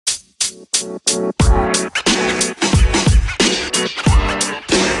Good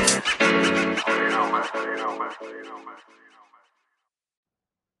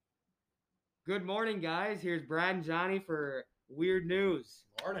morning, guys. Here's Brad and Johnny for weird news.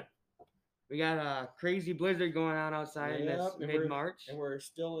 Morning. We got a crazy blizzard going on outside in this mid-March. And we're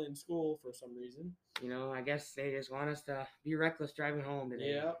still in school for some reason. You know, I guess they just want us to be reckless driving home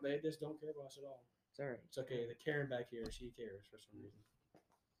today. Yeah, they just don't care about us at all. It's all right. It's okay. The Karen back here, she cares for some reason.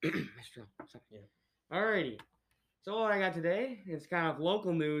 That's true. Yeah. Alrighty. So what I got today is kind of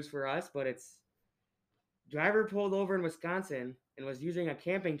local news for us, but it's driver pulled over in Wisconsin and was using a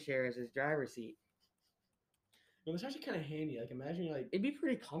camping chair as his driver's seat. Well, it's actually kind of handy. Like, imagine it'd be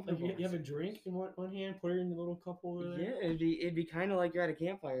pretty comfortable. Like you have a drink in one hand, put it in the little cup over there. Yeah, it'd be kind of like you're at a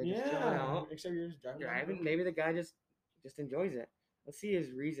campfire. Just chilling out. Except you're just driving. Maybe the guy just enjoys it. Let's see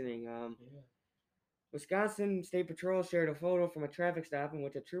his reasoning. Wisconsin State Patrol shared a photo from a traffic stop in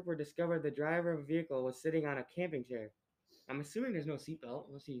which a trooper discovered the driver of a vehicle was sitting on a camping chair. I'm assuming there's no seatbelt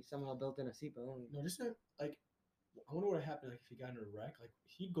unless he somehow built in a seatbelt. No, just not like. I wonder what happened. Like if he got in a wreck, like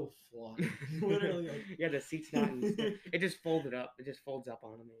he'd go flying. Literally, like yeah, the seat's not. It just folded up. It just folds up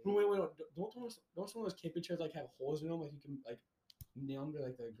on him. Wait! Don't some of those camping chairs like have holes in them? Like you can like nail them to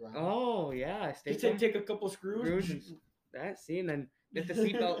like the ground. Oh yeah, just take a couple screws. And that see, and then if the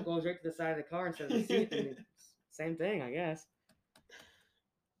seatbelt goes right to the side of the car instead of the seat, then same thing, I guess.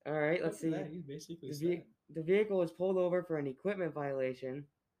 All right, let's see. He's basically the vehicle was pulled over for an equipment violation.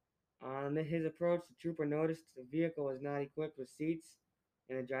 On his approach, the trooper noticed the vehicle was not equipped with seats,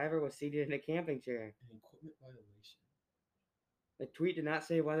 and the driver was seated in a camping chair. An equipment violation. The tweet did not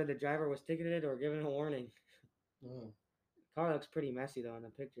say whether the driver was ticketed or given a warning. Oh. The car looks pretty messy though in the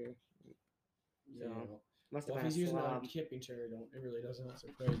picture. So yeah. must have been been if he's using a camping chair, it really doesn't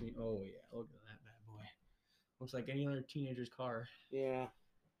surprise me. Oh yeah, look at that bad boy. Looks like any other teenager's car. Yeah,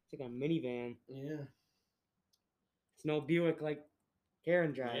 it's like a minivan. Yeah. It's no Buick like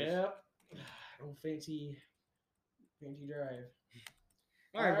Karen drives. Yep. No fancy drive.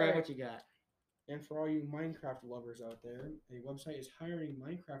 All right, Brad, what you got? And for all you Minecraft lovers out there, a website is hiring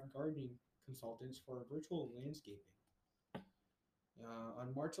Minecraft gardening consultants for virtual landscaping.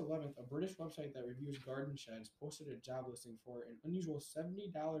 On March 11th, a British website that reviews garden sheds posted a job listing for an unusual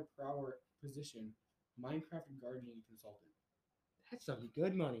 $70 per hour position, Minecraft gardening consultant. That's some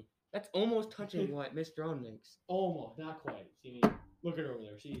good money. That's almost touching what Miss Drone makes. Almost, not quite. See, look at her over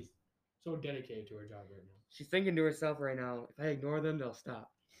there. She's so dedicated to her job right now. She's thinking to herself right now, if I ignore them, they'll stop.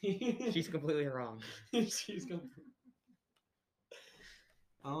 She's completely wrong. She's completely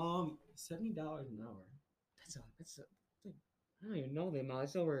 $70 an hour. That's I don't even know the amount.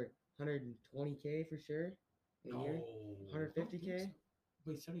 It's over 120K for sure. A year. 150K.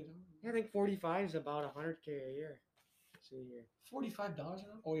 Wait, $70? Yeah, I think 45 is about 100K a year. See here. $45 an hour?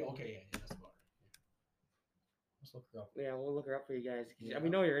 Oh yeah, okay, yeah, that's about it. Yeah. Let's look her up. Yeah, we'll look her up for you guys. Yeah. We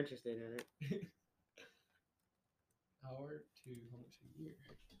know you're interested in it. Hour to how much a year?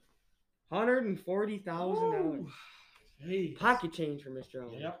 $140,000. Hey. Pocket change for Miss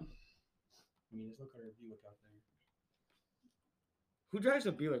Jones. Yep. I mean, let's look at her Buick out there. Who drives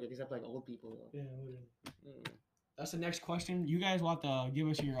a Buick except like old people? Though? Yeah, literally. That's the next question. You guys will have to give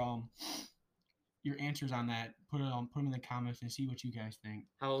us your answers on that. Put them in the comments and see what you guys think.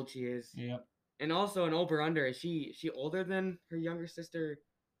 How old she is. Yep. And also an over under. Is she older than her younger sister,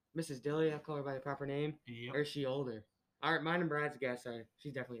 Mrs. Dilly? I'll call her by the proper name. Yep. Or is she older? All right, mine and Brad's guess are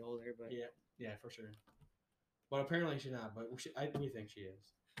she's definitely older, but yeah, for sure. But apparently she's not. But we think she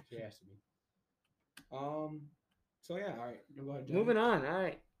is. She has to be. So yeah, all right. Go ahead, Johnny. Moving on. All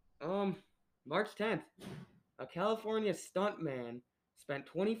right. March 10th, a California stuntman spent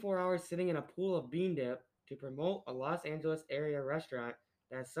 24 hours sitting in a pool of bean dip to promote a Los Angeles area restaurant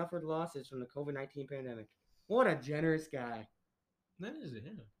that has suffered losses from the COVID-19 pandemic. What a generous guy. That is it.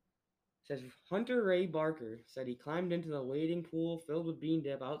 Says Hunter Ray Barker said he climbed into the waiting pool filled with bean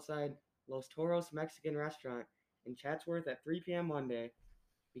dip outside Los Toros Mexican restaurant in Chatsworth at 3 p.m. Monday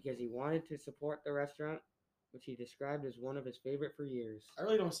because he wanted to support the restaurant, which he described as one of his favorite for years. I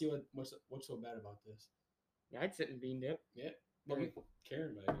really don't see what's so bad about this. Yeah, I'd sit in bean dip. Yeah. But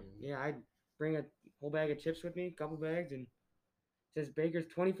Karen back here. Yeah, I'd bring a whole bag of chips with me, a couple bags, and it says Baker's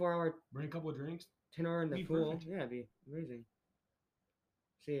 24-hour. Bring a couple of drinks. 10-hour in the pool. Perfect. Yeah, it'd be amazing.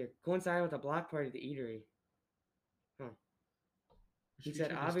 See here, coincided with a block party at the eatery. Huh. He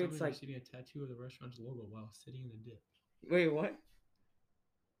said, obviously, it's like sitting a tattoo of the restaurant's logo while sitting in the dip. Wait, what?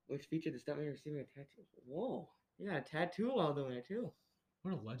 Which featured the stuntman receiving a tattoo? Whoa, you got a tattoo while doing it too.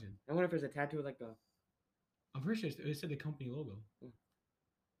 What a legend! I wonder if there's a tattoo with like the. I'm pretty sure it said the company logo.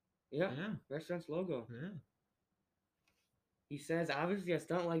 Yeah. Restaurant's logo. Yeah. He says, obviously, a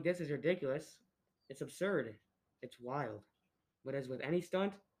stunt like this is ridiculous. It's absurd. It's wild. But as with any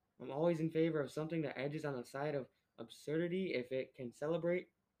stunt, I'm always in favor of something that edges on the side of absurdity if it can celebrate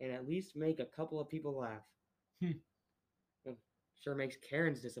and at least make a couple of people laugh. Hmm. Well, sure makes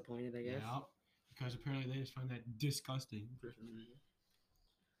Karen's disappointed, I guess. Yeah, because apparently they just find that disgusting for some reason.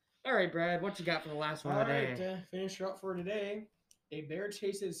 All right, Brad, what you got for the last one All of the right, day? finish her up for today. A bear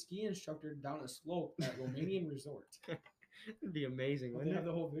chases ski instructor down a slope at Romanian resort. It'd be amazing, But wouldn't they have it?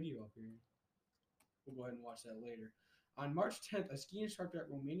 the whole video up here. We'll go ahead and watch that later. On March 10th, a ski instructor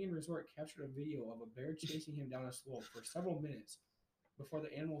at Romanian resort captured a video of a bear chasing him down a slope for several minutes before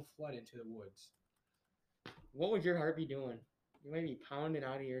the animal fled into the woods. What would your heart be doing? You might be pounding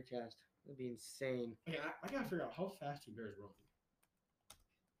out of your chest. That'd be insane. Okay, I gotta figure out how fast do bears run.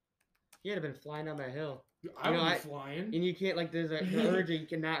 You'd have been flying down that hill. I would be flying. And you can't, like, there's the urge that you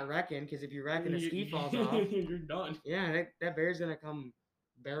cannot reckon, because if you reckon, the ski falls off. You're done. Yeah, that bear's going to come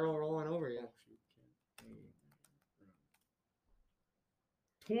barrel rolling over you. Oh,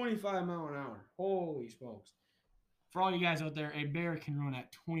 shoot. 25 mile an hour. Holy smokes. For all you guys out there, a bear can run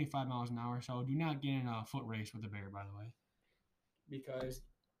at 25 miles an hour, so do not get in a foot race with a bear, by the way. Because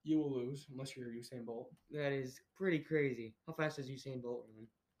you will lose, unless you're Usain Bolt. That is pretty crazy. How fast does Usain Bolt run?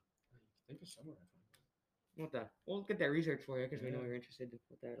 I think it's somewhere. We'll get that research for you, because we know Yeah. you're interested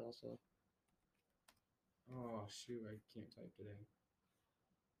with that also. Oh, shoot, I can't type today.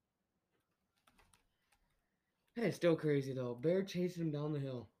 That is still crazy, though. Bear chases him down the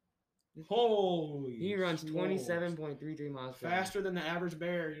hill. Holy He runs smokes. 27.33 miles per hour. Faster than the average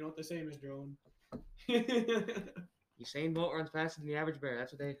bear. You know what they say, Miss Drone? Usain Bolt runs faster than the average bear.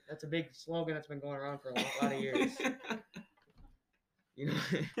 That's a big slogan that's been going around for a lot of years. You know,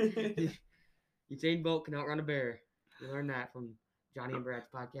 Usain Bolt can outrun a bear. You learned that from Johnny and Brad's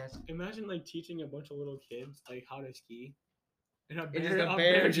podcast. Imagine like teaching a bunch of little kids like how to ski, and a It's bear, just a a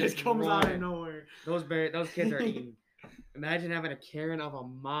bear bear just just comes out of running. nowhere. Those kids are eating. Imagine having a Karen of a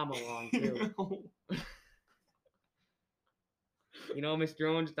mom along too. You know, Miss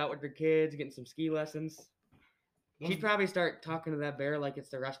Drone just out with the kids, getting some ski lessons. She'd probably start talking to that bear like it's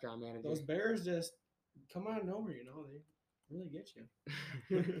the restaurant manager. Those bears just come out of nowhere, you know. They really get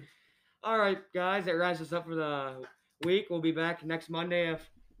you. All right, guys, that wraps us up for the week. We'll be back next Monday if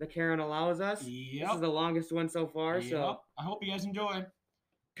the Karen allows us. Yep. This is the longest one so far, Yep. so I hope you guys enjoy.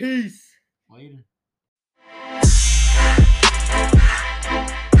 peace. Later.